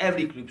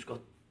 every group's got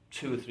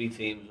 2 or 3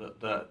 teams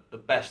that the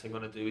best thing they're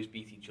going to do is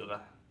beat each other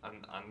and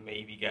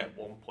maybe get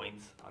 1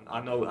 point. And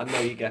I know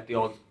you get the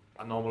odd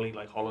anomaly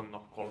like Holland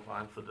not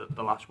qualifying for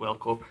the last World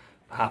Cup,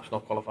 perhaps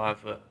not qualifying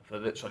for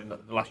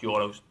the last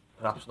Euros,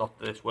 perhaps not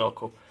this World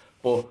Cup,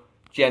 but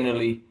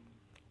generally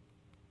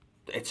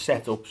it's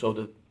set up so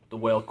that the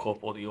World Cup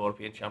or the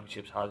European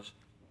Championships has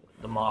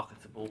the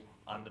marketable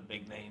and the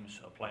big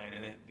names are playing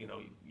in it.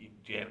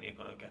 Germany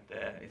are going to get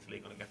there, Italy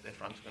are going to get there,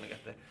 France are going to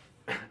get there.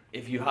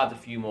 If you had a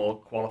few more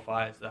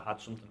qualifiers that had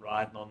something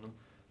riding on them,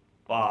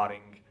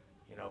 barring,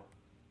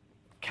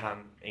 can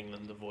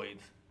England avoid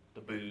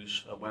the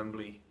boos at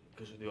Wembley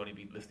because they only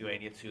beat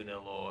Lithuania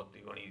 2-0, or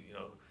they only,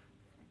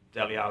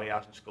 Dele Alli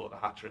hasn't scored a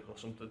hat-trick or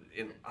something,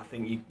 I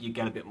think you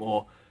get a bit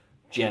more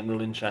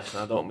general interest,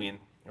 and I don't mean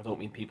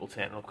people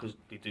turning up, because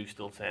they do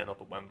still turn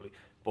up at Wembley,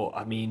 but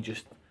I mean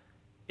just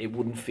it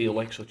wouldn't feel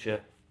like such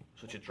a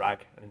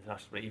drag an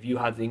international break if you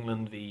had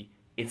England v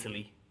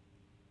Italy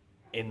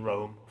in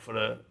Rome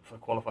for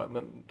qualifying.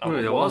 That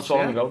was so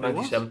long ago,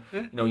 97.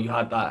 Yeah. You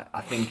had that.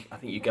 I think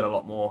you get a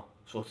lot more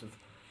sort of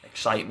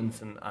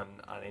excitement and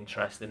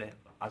interest in it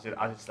as it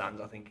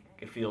stands. I think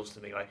it feels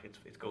to me like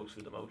it goes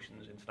through the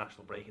motions,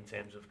 international break, in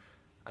terms of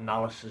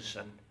analysis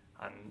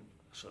and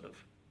sort of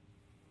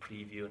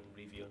preview and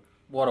review.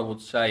 What I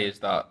would say is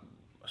that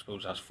I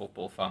suppose as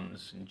football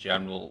fans in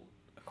general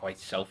are quite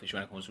selfish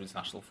when it comes to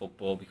international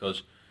football,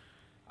 because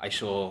I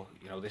saw,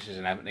 this is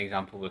an Everton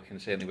example, but can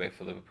certainly work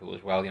for Liverpool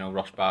as well.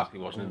 Ross Barkley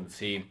wasn't in the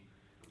team,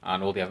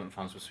 and all the Everton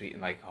fans were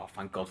tweeting like, "Oh,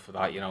 thank God for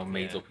that!"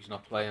 Made up he's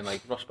not playing.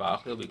 Like, Ross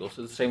Barkley will be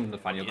gutted. The same with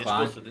Nathaniel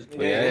Klein.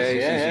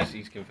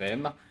 He's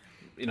confirmed that.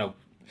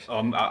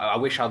 I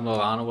wish Admiral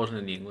Lallana wasn't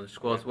in the England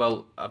squad.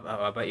 Well,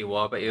 I bet you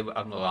are. I bet you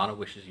Admiral Lallana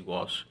wishes he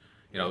was.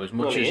 As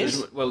much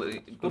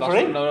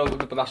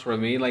but that's what I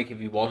mean. Like, if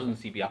he wasn't,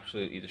 he'd be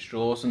absolutely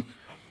distraught. And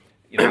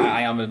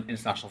I am an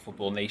international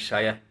football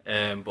naysayer,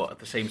 but at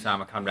the same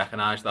time, I can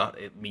recognise that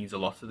it means a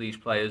lot to these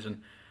players,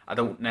 and I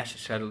don't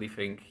necessarily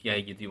think,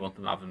 you do want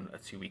them having a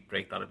 2-week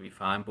break, that'd be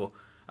fine, but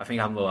I think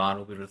Admiral Lallana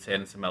will be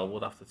returning to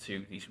Melwood after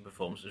 2 decent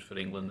performances for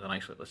England, a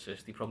nice little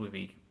assist. He'd probably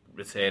be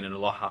returning a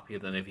lot happier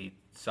than if he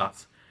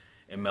sat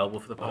in Melbourne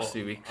for the past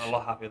 2 weeks. A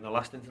lot happier than the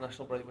last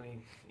international break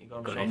when he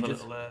got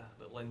himself a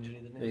little injury,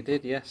 didn't he? He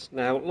did, yes.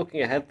 Now,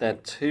 looking ahead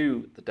then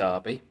to the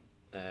derby,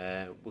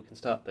 we can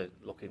start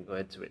looking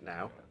into it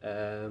now.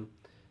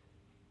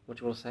 What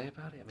do you want to say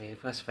about it? I mean,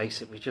 let's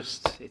face it,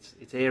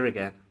 it's here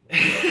again.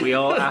 We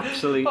are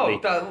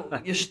absolutely.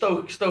 You're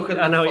stoking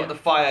the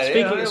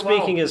fire.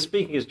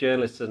 Speaking as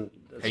journalists and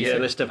as a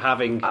journalist of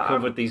having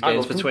covered these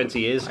games for 20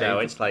 years now,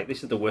 it's like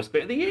this is the worst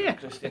bit of the year.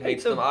 Christian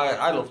hates them.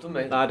 I love them,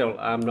 mate.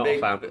 I'm not a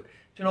fan. But,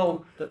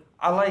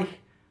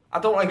 I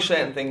don't like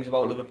certain things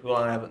about Liverpool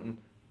and Everton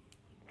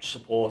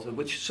supporters,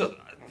 which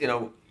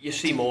you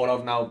see more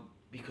of now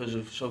because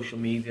of social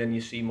media, and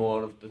you see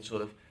more of the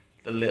sort of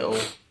the little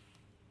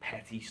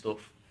petty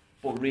stuff.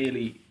 But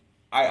really,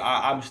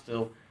 I'm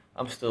still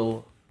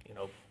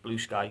blue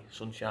sky,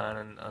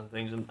 sunshine, and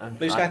things. And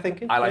blue sky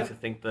thinking. I like to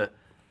think that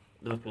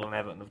Liverpool and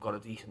Everton have got a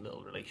decent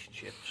little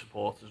relationship,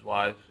 supporters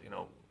wise.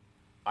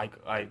 I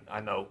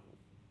know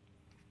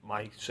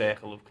my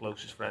circle of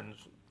closest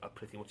friends are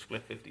pretty much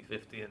split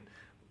 50-50, and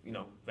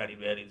very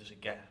rarely does it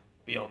get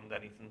beyond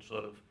anything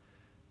sort of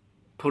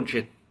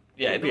punching.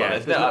 Yeah,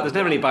 there's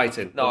never any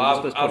biting. No,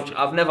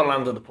 I've never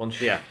landed a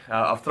punch. Yeah,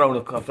 I've thrown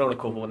a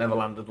couple, but never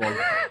landed one.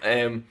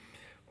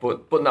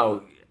 But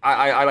no,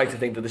 I like to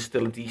think that there's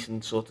still a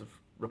decent sort of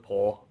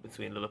rapport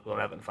between Liverpool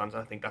and Everton fans.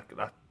 I think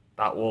that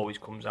always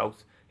comes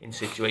out in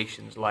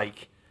situations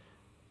like,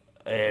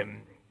 the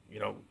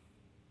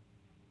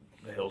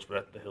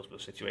Hillsborough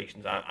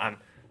situations and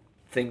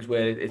things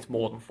where it's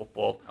more than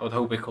football. I would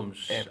hope it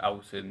comes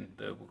out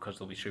because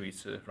there'll be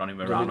tributes to Ronnie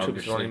Moran,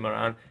 obviously.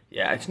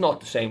 Yeah, it's not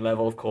the same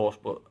level, of course,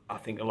 but I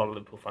think a lot of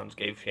Liverpool fans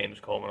gave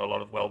Seamus Coleman a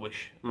lot of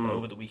well-wish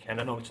over the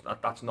weekend. I know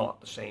that's not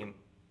the same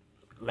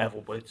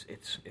level, but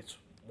it's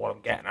what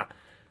I'm getting at.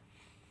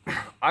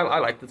 I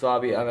like the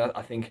derby, and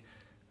I think,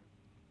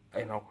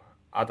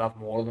 I'd have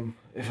more of them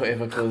if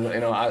I could.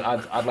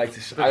 I'd like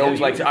to.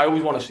 I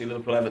always want to see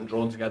Liverpool Everton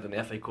drawn together in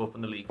the FA Cup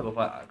and the League Cup,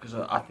 because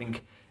I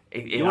think.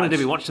 You wanted to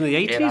be watching the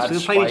 80s? They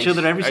were playing each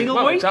other every single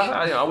week.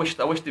 Exactly. I wish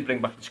they bring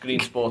back the Screen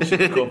Sports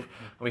Cup and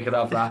we could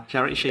have that.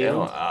 Charity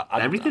Shield,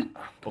 everything.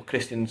 But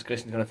Christian's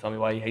going to tell me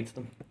why he hates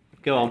them.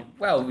 Go on.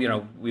 Well,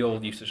 we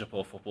all used to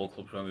support football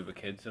clubs when we were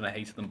kids, and I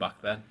hated them back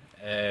then.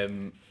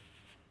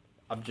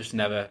 I've just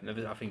never.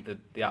 I think that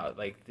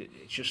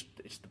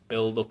it's the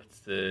build up,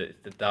 it's the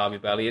derby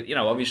belly.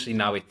 Obviously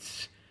now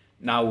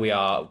we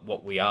are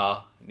what we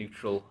are,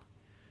 neutral.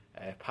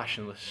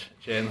 passionless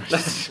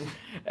journalists.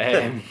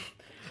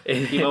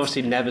 You've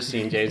obviously never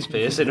seen James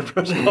Pearce in a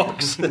press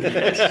box.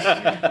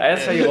 I'll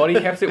tell you what, he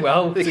kept it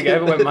well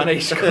together when Mane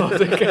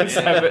scored against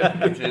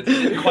Everton.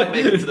 Didn't quite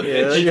make it to the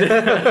pitch.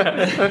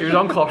 He was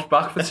on Klopp's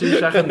back for 2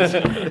 seconds.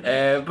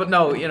 But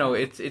no, you know,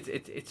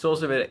 it's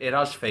sort of it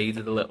has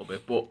faded a little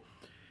bit, but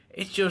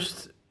it's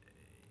just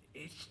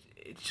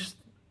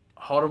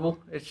horrible.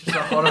 It's just a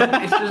horrible.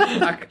 It's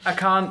just I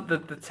can't the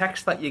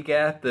text that you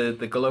get,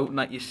 the gloating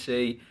that you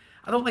see.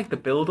 I don't like the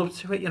build up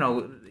to it. You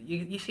know,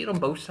 you see it on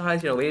both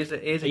sides. You know, here's a.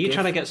 Are you gift.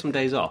 trying to get some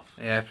days off?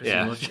 Yeah,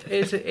 pretty much.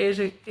 Here's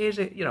a.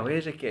 You know,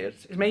 here's a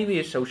gift. It's mainly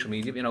his social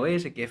media. You know,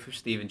 here's a gift of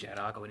Steven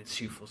Gerrard going in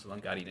 2 fuzzle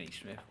on Gary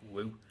Naismith.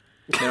 Woo.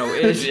 You know,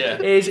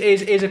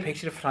 here's a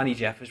picture of Franny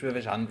Jeffers with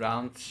his hand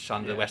round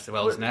Sander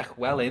Westerveld's neck.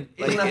 Well in.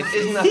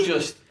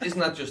 Isn't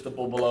that just a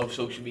bubble of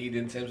social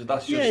media in terms of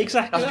that's just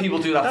exactly. That's people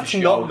do that that's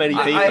for show. Not many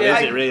people,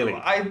 is it really?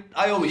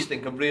 I always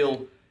think of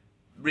real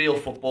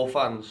football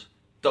fans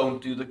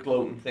don't do the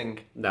gloating thing.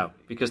 No,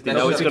 because they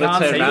know it's going to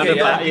turn around and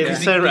back.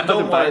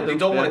 They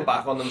don't want it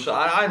back on them. So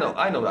I know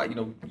that, you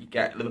know, you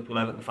get Liverpool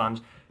Everton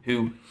fans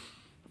who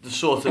the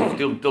sort of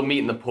they'll meet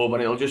in the pub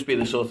and it'll just be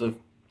the sort of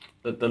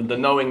the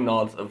knowing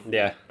nod of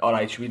all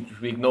right, should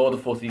we ignore the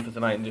footy for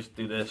tonight and just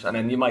do this? And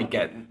then you might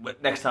get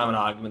next time an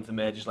argument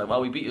emerges like,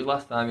 well, we beat you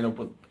last time, you know.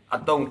 But I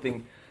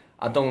think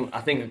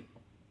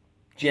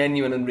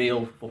genuine and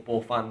real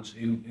football fans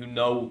who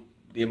know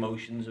the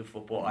emotions of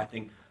football, I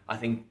think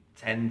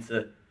tend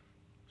to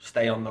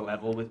stay on the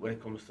level when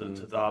it comes to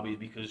derbies,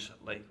 because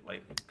like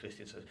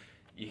Christian says,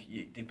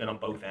 they've been on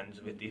both ends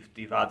of it.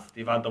 They've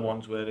had the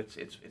ones where it's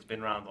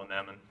been round on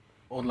them, and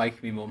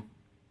unlike me mum,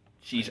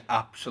 she's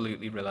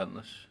absolutely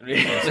relentless.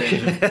 Really?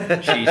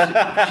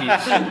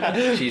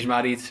 She's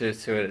married to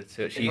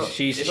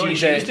she's doing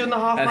the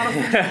half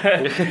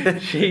marathon.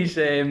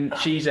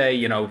 she's a,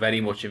 you know,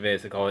 very much a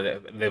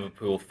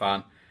Liverpool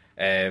fan.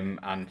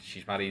 And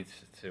she's married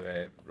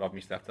to Rob, my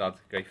stepdad,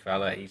 great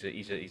fella. He's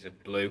a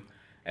blue,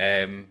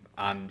 and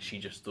she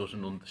just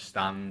doesn't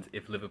understand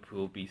if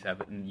Liverpool beat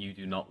Everton. You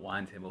do not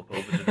wind him up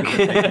over the thing.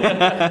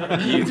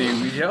 You do.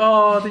 You say,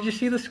 oh, did you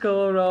see the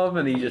score, Rob?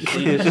 And he just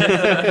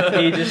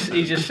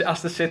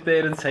has to sit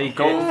there and take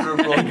it. For a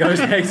run. He goes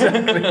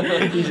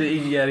exactly.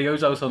 He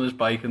goes out on his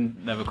bike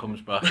and never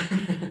comes back.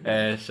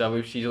 So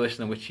if she's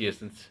listening, which she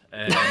isn't,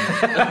 if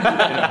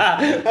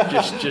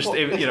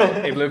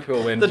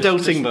Liverpool win, the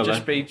doting mother.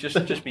 Just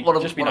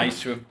be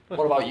nice to him.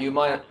 What about you,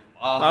 Maya?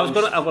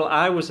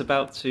 I was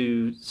about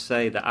to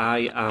say that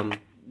I am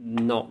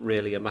not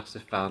really a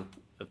massive fan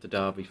of the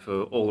derby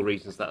for all the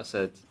reasons that I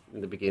said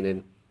in the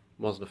beginning.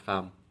 Wasn't a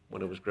fan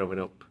when I was growing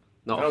up.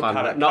 Not a fan.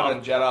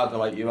 And Gerrard are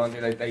like you, aren't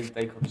they?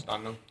 They couldn't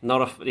stand them.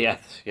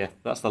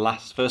 That's the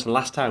first and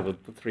last time the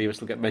three of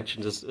us will get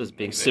mentioned as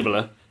being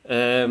similar.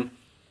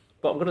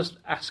 But I'm going to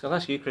I'll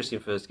ask you, Christian,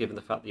 first, given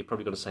the fact that you're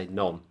probably going to say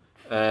none.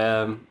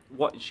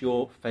 What's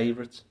your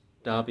favourite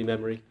derby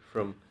memory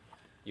from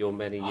your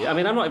many years? I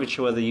mean, I'm not even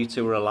sure whether you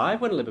two were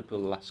alive when Liverpool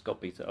last got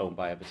beat at home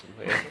by Everton.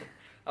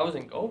 I was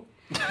in goal.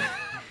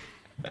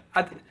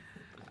 I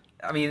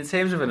mean, in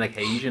terms of an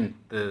occasion,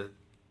 the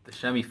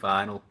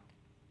semi-final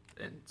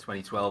in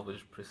 2012 was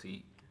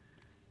pretty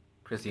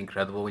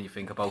incredible when you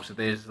think about it.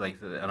 There's I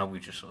know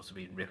we've just sort of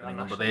been ripping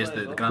on, but there's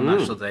the Grand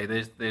National Day.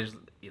 There's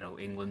you know,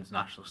 England's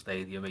national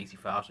stadium,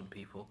 80,000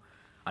 people,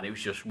 and it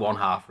was just one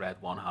half red,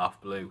 one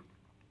half blue,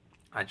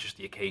 and just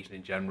the occasion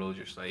in general,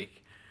 just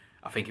like,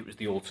 I think it was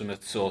the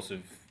ultimate sort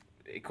of,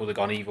 it could have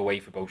gone either way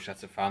for both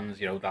sets of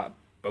fans. You know, that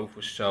both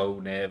were so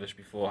nervous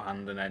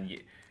beforehand, and then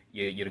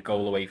you're a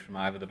goal away from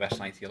either the best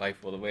night of your life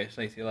or the worst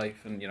night of your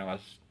life. And, you know, as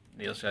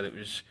Neil said, it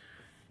was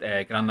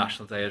Grand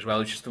National Day as well.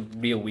 It was just a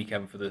real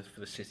weekend for the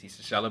city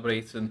to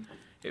celebrate, and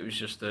it was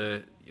just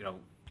you know,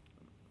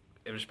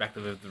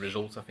 irrespective of the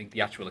result, I think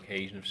the actual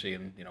occasion of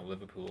seeing, you know,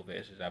 Liverpool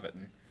versus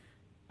Everton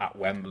at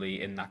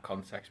Wembley in that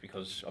context,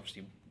 because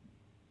obviously,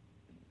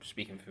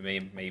 speaking for me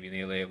and maybe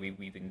Neil here, we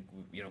think,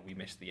 you know, we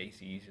missed the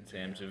 80s in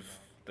terms of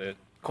the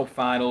cup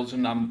finals,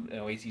 and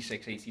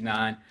 86,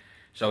 89,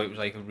 so it was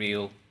like a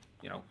real,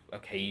 you know,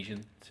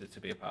 occasion to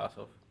be a part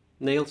of.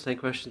 Neil, same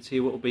question to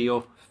you. What will be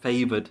your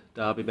favoured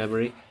derby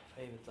memory?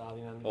 Favourite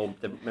derby memory? Or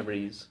the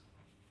memories?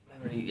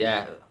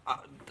 Yeah.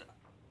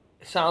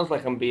 It sounds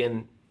like I'm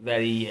being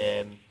very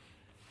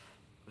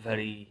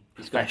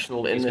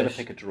professional in this. He's going to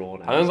pick a draw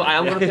now. I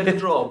am going to pick a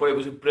draw, but it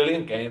was a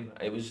brilliant game.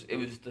 It was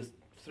the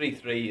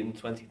 3-3 in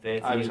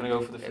 2013. I was going to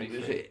go for the 3-3.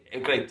 It was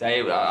a great day.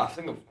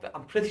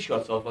 I'm pretty sure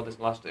I talked about this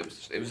last.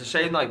 It was the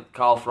same night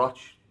Carl Froch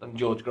and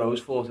George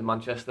Groves fought in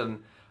Manchester,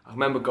 and I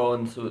remember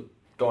going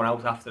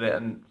out after it,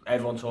 and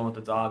everyone talking about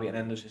the derby, and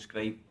then there's this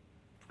great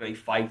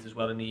fight as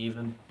well in the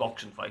evening,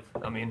 boxing fight.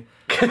 I mean,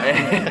 but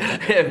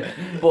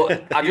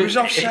was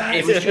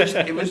offside.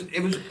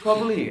 It was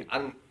probably,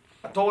 and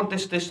I don't want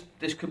this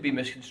could be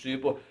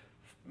misconstrued, but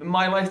in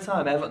my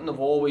lifetime, Everton have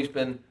always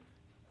been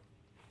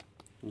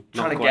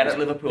trying to get at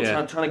Liverpool,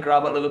 trying to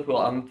grab at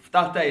Liverpool, and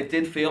that day it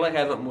did feel like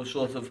Everton were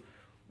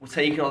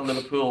taking on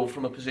Liverpool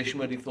from a position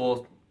where they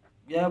thought,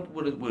 yeah,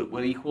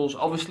 we're equals.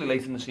 Obviously,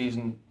 late in the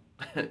season,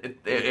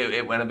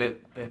 it went a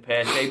bit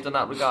pear-shaped in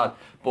that regard.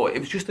 But it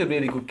was just a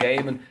really good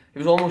game, and it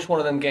was almost one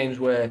of them games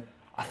where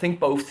I think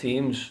both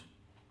teams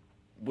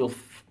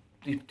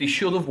they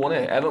should have won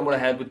it. Everton were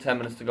ahead with 10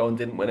 minutes to go and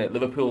didn't win it.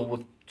 Liverpool were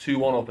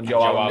 2-1 up, and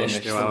Joe Allen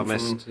missed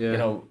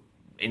from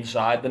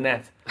inside the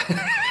net.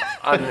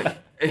 And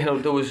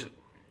there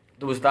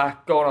was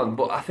that going on,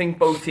 but I think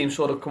both teams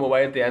sort of come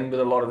away at the end with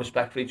a lot of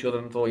respect for each other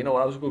and thought, that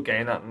was a good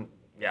game, that, and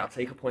I'll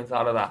take a point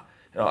out of that.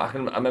 I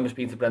remember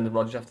speaking to Brendan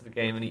Rodgers after the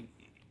game, and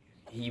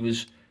he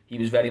was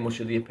very much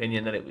of the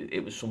opinion that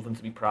it was something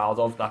to be proud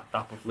of.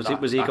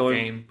 Was he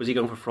going for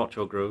Froch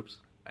or Groves?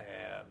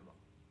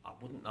 I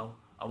wouldn't know.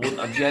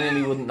 I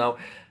genuinely wouldn't know.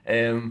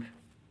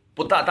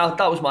 But that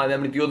was my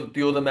memory.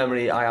 The other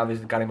memory I have is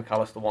the Gary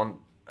McAllister one,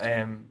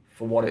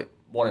 for what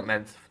it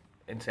meant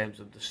in terms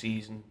of the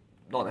season.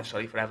 Not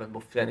necessarily for Everton,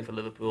 but certainly for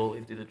Liverpool.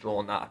 If they'd have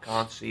drawn that, I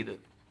can't see that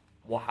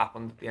what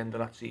happened at the end of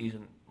that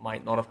season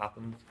might not have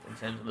happened in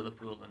terms of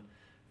Liverpool, and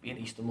being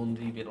Easter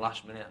Monday, being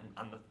last minute,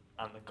 and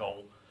the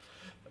goal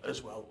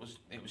as well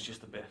it was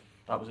just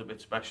that was a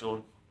bit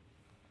special.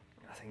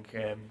 I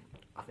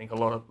think a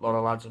lot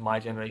of lads of my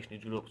generation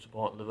who grew up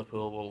supporting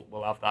Liverpool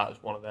will have that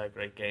as one of their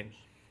great games.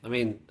 I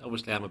mean,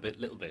 obviously I'm a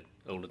little bit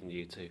older than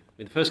you two. I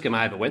mean, the first game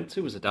I ever went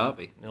to was a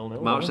derby.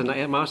 0-0. March the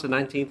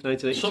 19th,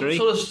 1983.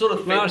 Sort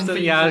of I was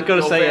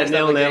going to say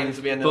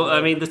 0-0. But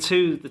I mean, the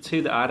two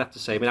that I'd have to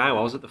say. I mean, I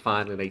was at the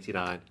final in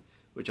 '89,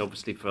 which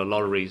obviously for a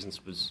lot of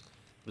reasons was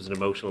an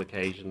emotional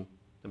occasion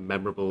and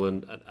memorable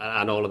and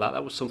all of that.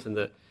 That was something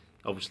that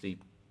obviously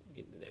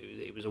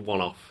it was a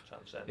one-off.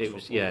 It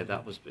was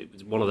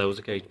one of those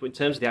occasions. But in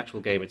terms of the actual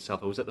game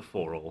itself, I was at the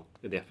 4-4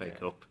 in the FA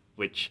Cup,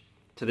 which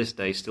to this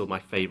day is still my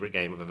favourite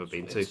game I've ever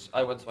been to.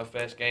 I went to my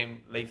first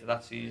game later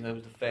that season. It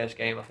was the first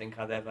game I think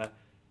I'd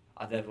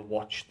ever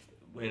watched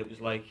where it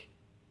was like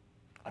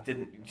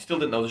still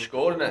didn't know the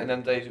score in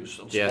them days. It was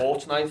on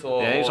Sports Night it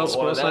was on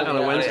Sports Night on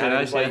a Wednesday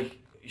night. Like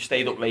you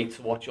stayed up late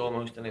to watch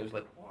almost, and it was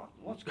like,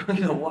 what's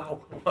going on?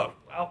 Wow,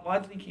 why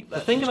did he keep that?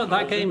 The thing about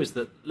that game is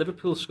that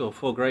Liverpool scored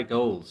 4 great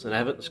goals and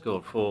Everton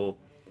scored 4.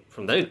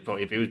 From their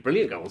point of view,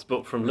 brilliant goals,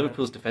 but from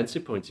Liverpool's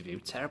defensive point of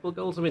view, terrible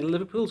goals. I mean,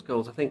 Liverpool's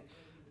goals, I think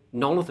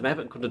none of them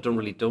Everton could have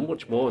done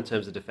much more in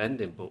terms of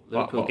defending, but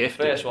Liverpool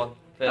gifted. First one.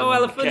 They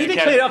did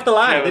clear it off the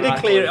line. They did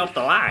clear it off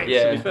the line,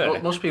 yeah. to be fair.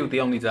 Well, must be the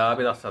only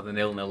derby that's had a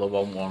 0-0, a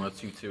 1-1, a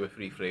 2-2, a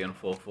 3-3 and a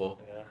 4-4.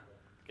 Yeah.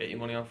 Get your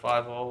money on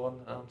 5-4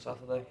 on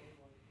Saturday.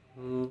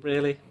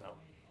 Really?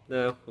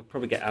 No, we'll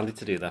probably get Andy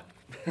to do that.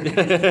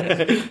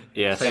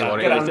 Yes. Get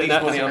Andy's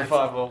money on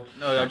 5-4.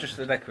 No, just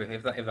that quickly.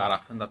 If that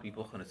happened, I'd be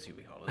booking a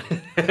 2-week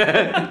holiday.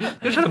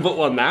 You're trying to book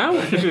one now,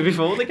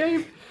 before the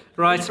game?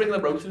 Right. Bring the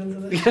rotor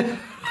into this.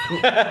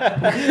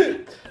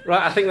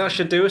 Right, I think that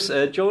should do us.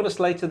 Join us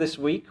later this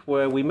week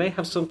where we may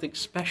have something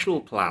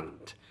special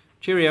planned.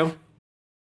 Cheerio.